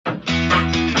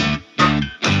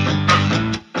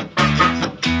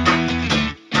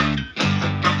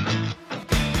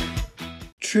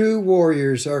True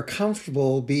warriors are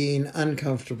comfortable being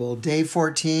uncomfortable. Day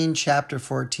 14, chapter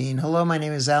 14. Hello, my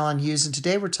name is Alan Hughes, and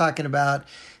today we're talking about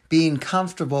being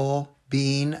comfortable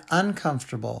being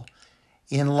uncomfortable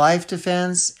in life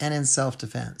defense and in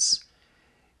self-defense.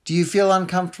 Do you feel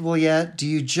uncomfortable yet? Do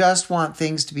you just want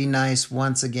things to be nice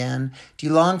once again? Do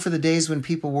you long for the days when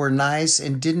people were nice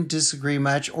and didn't disagree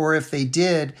much? Or if they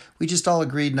did, we just all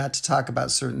agreed not to talk about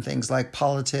certain things like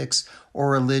politics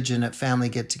or religion at family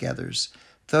get-togethers.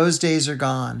 Those days are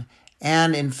gone.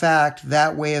 And in fact,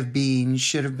 that way of being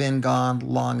should have been gone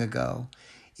long ago.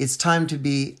 It's time to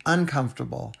be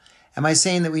uncomfortable. Am I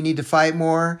saying that we need to fight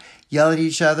more, yell at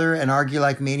each other, and argue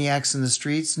like maniacs in the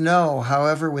streets? No.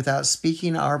 However, without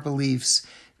speaking our beliefs,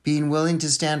 being willing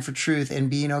to stand for truth, and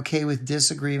being okay with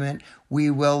disagreement, we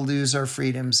will lose our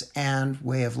freedoms and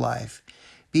way of life.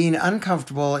 Being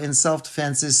uncomfortable in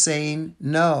self-defense is saying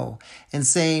no, and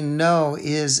saying no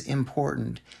is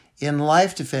important. In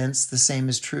life defense, the same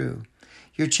is true.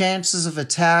 Your chances of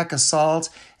attack, assault,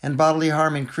 and bodily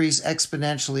harm increase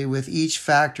exponentially with each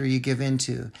factor you give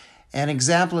into. An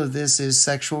example of this is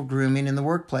sexual grooming in the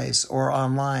workplace or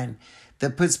online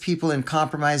that puts people in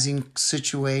compromising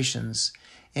situations.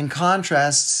 In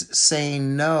contrast,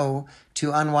 saying no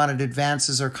to unwanted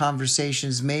advances or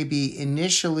conversations may be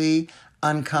initially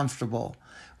uncomfortable.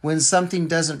 When something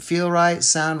doesn't feel right,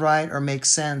 sound right, or make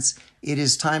sense, it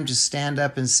is time to stand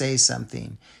up and say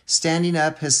something. Standing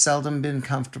up has seldom been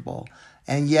comfortable,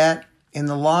 and yet, in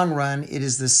the long run, it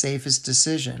is the safest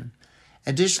decision.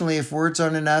 Additionally, if words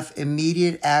aren't enough,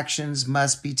 immediate actions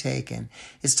must be taken.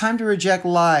 It's time to reject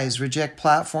lies, reject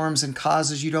platforms and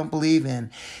causes you don't believe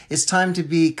in. It's time to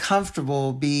be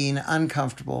comfortable being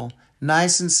uncomfortable.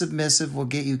 Nice and submissive will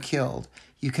get you killed.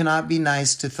 You cannot be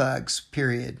nice to thugs,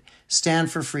 period.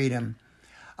 Stand for freedom.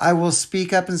 I will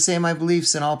speak up and say my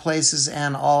beliefs in all places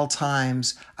and all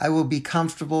times. I will be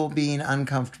comfortable being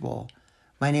uncomfortable.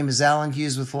 My name is Alan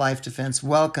Hughes with Life Defense.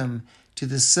 Welcome to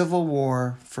the Civil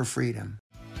War for Freedom.